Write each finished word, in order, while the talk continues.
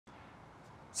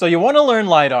So you want to learn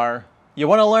LiDAR. You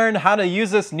want to learn how to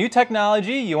use this new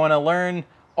technology. You want to learn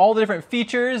all the different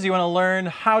features. You want to learn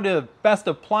how to best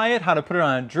apply it, how to put it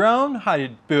on a drone, how to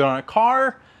put it on a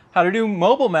car, how to do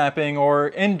mobile mapping or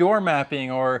indoor mapping,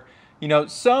 or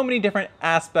so many different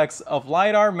aspects of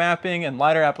LiDAR mapping and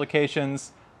LiDAR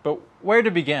applications. But where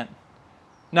to begin?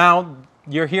 Now,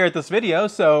 you're here at this video,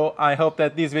 so I hope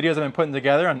that these videos I've been putting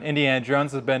together on Indiana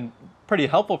Drones have been pretty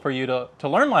helpful for you to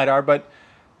learn LiDAR, but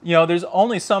there's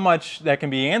only so much that can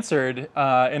be answered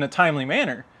in a timely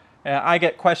manner. I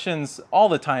get questions all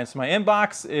the time, so my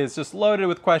inbox is just loaded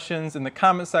with questions in the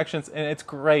comment sections, and it's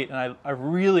great, and I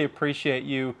really appreciate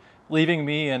you leaving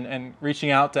me and reaching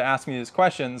out to ask me these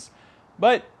questions.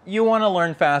 But you want to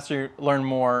learn faster, learn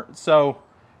more, so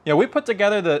we put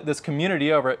together this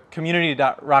community over at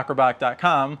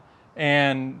community.rockrobotic.com,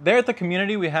 and there at the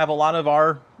community we have a lot of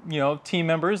our team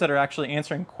members that are actually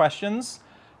answering questions.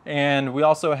 And we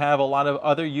also have a lot of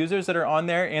other users that are on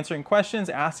there answering questions,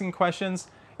 asking questions.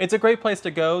 It's a great place to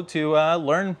go to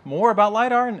learn more about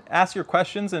LiDAR and ask your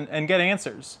questions and get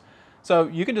answers. So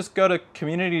you can just go to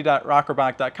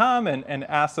community.rockrobotic.com and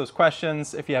ask those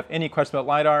questions. If you have any questions about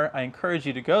LiDAR, I encourage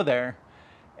you to go there.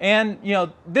 And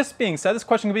this being said, this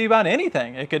question could be about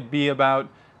anything. It could be about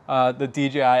the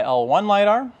DJI L1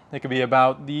 LiDAR. It could be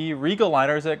about the Regal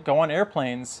LiDARs that go on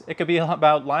airplanes. It could be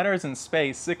about LiDARs in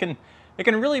space. It can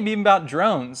really be about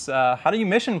drones. How do you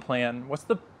mission plan? What's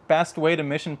the best way to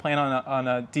mission plan on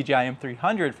a DJI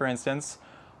M300, for instance,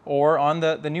 or on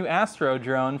the new Astro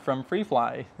drone from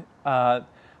FreeFly?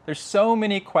 There's so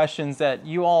many questions that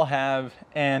you all have,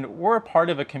 and we're a part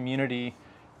of a community,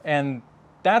 and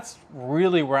that's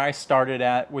really where I started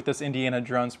at with this Indiana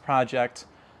Drones project.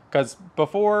 Because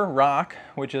before Rock,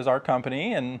 which is our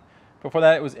company, and before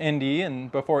that it was Indy,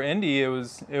 and before Indy it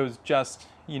was just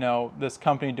this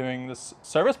company doing this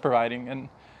service providing and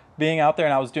being out there,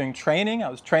 and I was doing training. I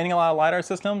was training a lot of LiDAR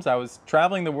systems. I was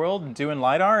traveling the world and doing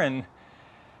LiDAR, and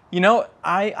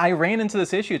I ran into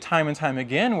this issue time and time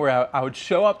again where I would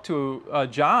show up to a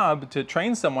job to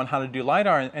train someone how to do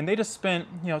LiDAR, and they just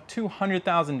spent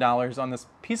 $200,000 on this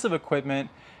piece of equipment,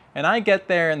 and I get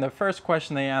there and the first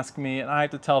question they ask me, and I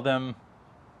have to tell them,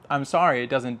 I'm sorry, it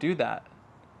doesn't do that.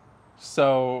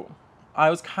 So I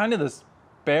was kind of this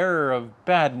bearer of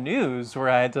bad news where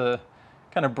I had to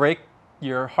kind of break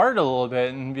your heart a little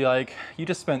bit and be like, you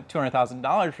just spent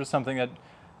 $200,000 for something that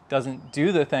doesn't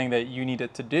do the thing that you need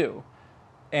it to do.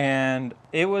 And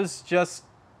it was just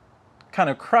kind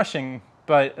of crushing,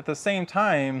 but at the same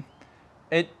time,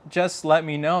 it just let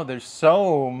me know there's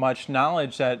so much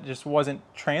knowledge that just wasn't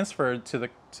transferred to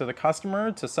the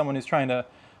customer, to someone who's trying to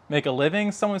make a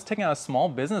living. Someone's taking out a small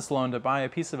business loan to buy a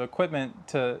piece of equipment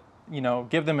to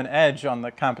give them an edge on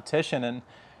the competition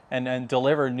and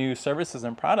deliver new services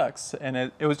and products. And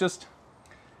it just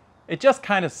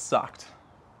kind of sucked.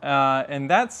 And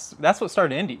that's what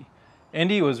started Indy.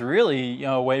 Indy was really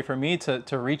a way for me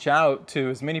to reach out to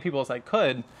as many people as I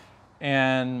could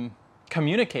and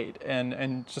communicate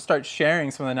and just start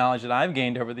sharing some of the knowledge that I've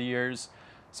gained over the years,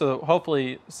 so that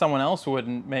hopefully someone else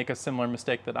wouldn't make a similar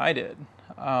mistake that I did.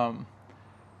 And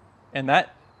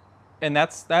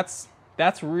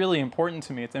that's really important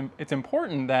to me. It's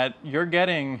important that you're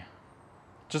getting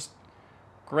just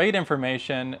great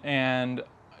information, and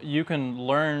you can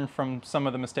learn from some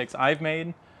of the mistakes I've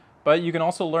made, but you can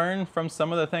also learn from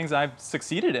some of the things I've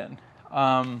succeeded in.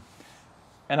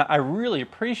 And I really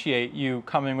appreciate you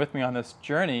coming with me on this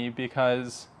journey,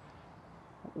 because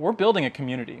we're building a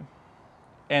community.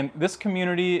 And this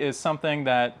community is something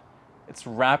that it's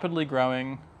rapidly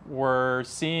growing. We're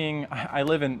seeing, I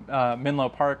live in Menlo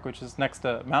Park, which is next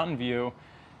to Mountain View,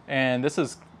 and this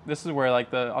is where like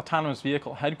the autonomous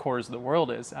vehicle headquarters of the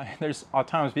world is. There's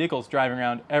autonomous vehicles driving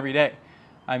around every day.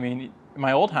 I mean, in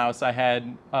my old house, I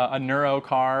had a Neuro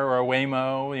car or a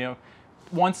Waymo,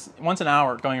 once an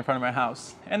hour going in front of my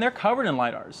house, and they're covered in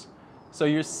LiDARs. So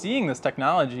you're seeing this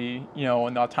technology,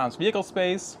 in the autonomous vehicle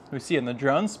space. We see it in the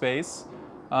drone space.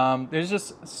 There's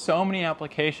just so many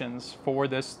applications for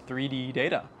this 3D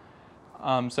data.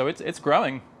 So it's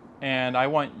growing, and I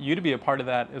want you to be a part of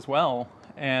that as well.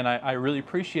 And I really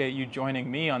appreciate you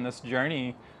joining me on this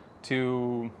journey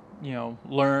to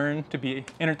learn, to be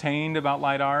entertained about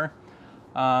LiDAR.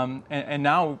 And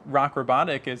now Rock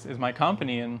Robotic is my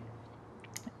company, and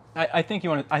I think I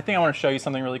want to show you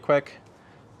something really quick.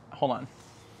 Hold on.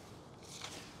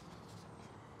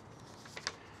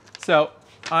 So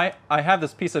I have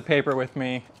this piece of paper with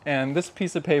me, and this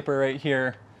piece of paper right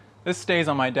here, this stays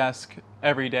on my desk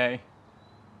every day.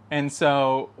 And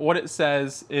so what it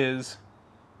says is,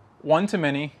 one to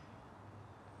many,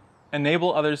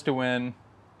 enable others to win,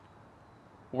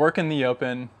 work in the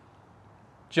open,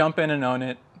 jump in and own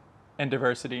it, and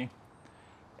diversity.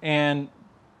 And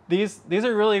these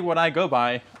are really what I go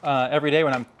by every day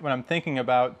when I'm thinking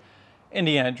about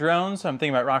Indiana drones. I'm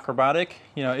thinking about Robotic.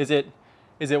 You know, is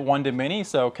it one to many?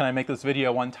 So can I make this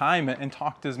video one time and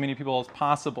talk to as many people as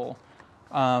possible?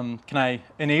 Can I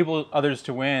enable others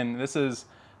to win? This is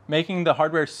making the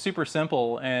hardware super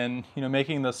simple and, you know,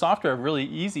 making the software really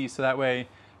easy, so that way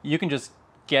you can just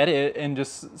get it and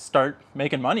just start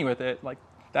making money with it. Like,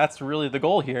 that's really the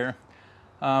goal here.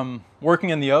 Working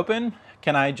in the open,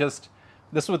 can I just,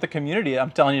 this is what the community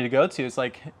I'm telling you to go to. It's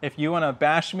like, if you want to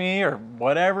bash me or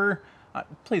whatever,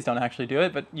 please don't actually do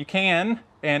it, but you can,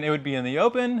 and it would be in the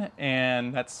open,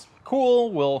 and that's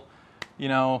cool. We'll, you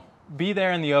know, be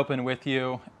there in the open with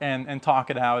you and talk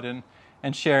it out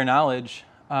and share knowledge.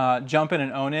 Jump in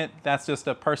and own it. That's just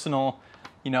a personal,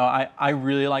 you know, I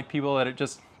really like people that are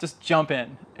just jump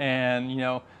in and, you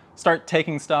know, start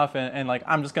taking stuff and like,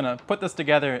 I'm just gonna put this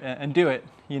together and do it.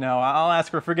 You know, I'll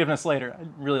ask for forgiveness later. I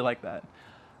really like that.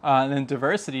 And then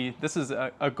diversity, this is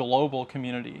a global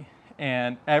community,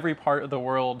 and every part of the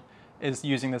world is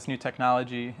using this new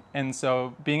technology. And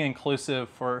so being inclusive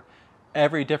for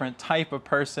every different type of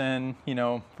person, you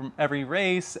know, from every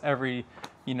race, every,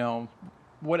 you know,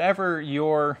 whatever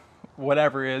your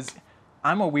whatever is.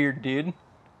 I'm a weird dude,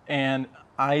 and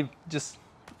I just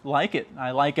like it.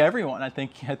 I like everyone. I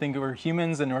think we're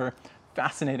humans and we're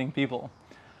fascinating people.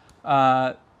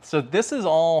 So this is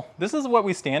what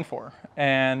we stand for,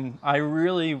 and I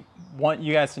really want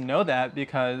you guys to know that,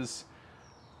 because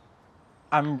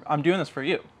I'm doing this for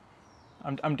you.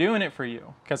 I'm doing it for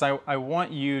you because I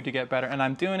want you to get better, and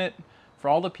I'm doing it for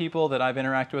all the people that I've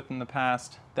interacted with in the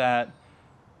past that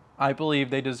I believe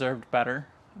they deserved better.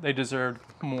 They deserved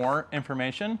more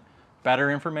information, better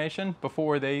information,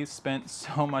 before they spent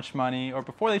so much money or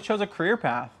before they chose a career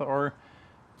path. Or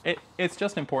it's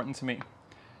just important to me,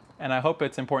 and I hope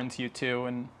it's important to you too.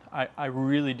 And I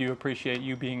really do appreciate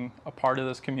you being a part of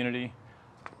this community.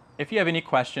 If you have any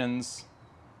questions,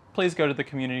 please go to the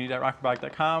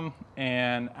community.rockrobotic.com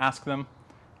and ask them.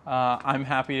 I'm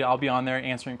happy. I'll be on there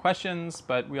answering questions,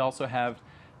 but we also have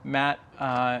Matt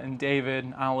and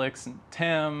David, Alex and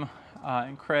Tim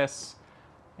and Chris,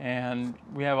 and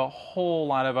we have a whole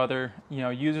lot of other, you know,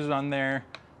 users on there.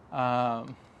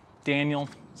 Daniel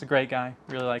is a great guy,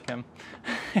 really like him.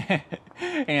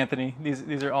 Anthony,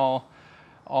 these are all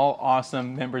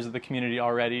awesome members of the community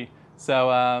already.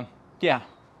 So yeah,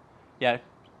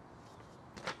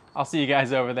 I'll see you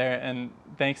guys over there, and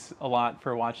thanks a lot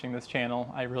for watching this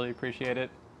channel. I really appreciate it.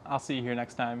 I'll see you here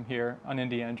next time here on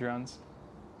Indiana Drones.